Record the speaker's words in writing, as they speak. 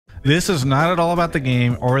This is not at all about the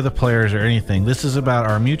game or the players or anything. This is about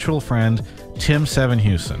our mutual friend, Tim Seven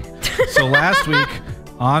Houston. So last week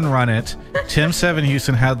on Run It, Tim Seven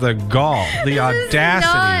Houston had the gall, the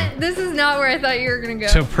audacity. This is not where I thought you were going to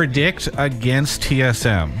go. To predict against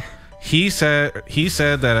TSM. He said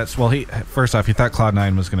that it's, well, first off, he thought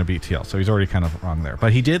Cloud9 was going to beat TL, so he's already kind of wrong there.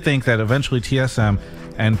 But he did think that eventually TSM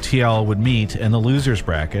and TL would meet in the losers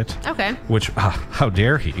bracket. Okay. Which, how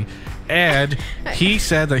dare he? And he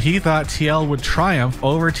said that he thought TL would triumph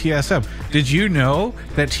over TSM. Did you know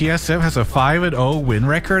that TSM has a 5-0 win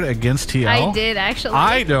record against TL? I did, actually.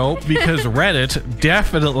 I know, because Reddit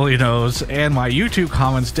definitely knows, and my YouTube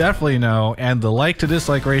comments definitely know, and the like to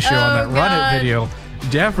dislike ratio on that Run It video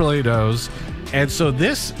definitely knows. And so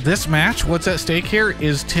this match, what's at stake here,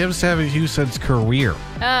 is Tim Seven Houston's career.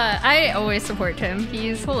 I always support Tim.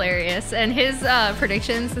 He's hilarious. And his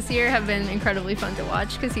predictions this year have been incredibly fun to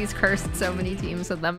watch because he's cursed so many teams with them.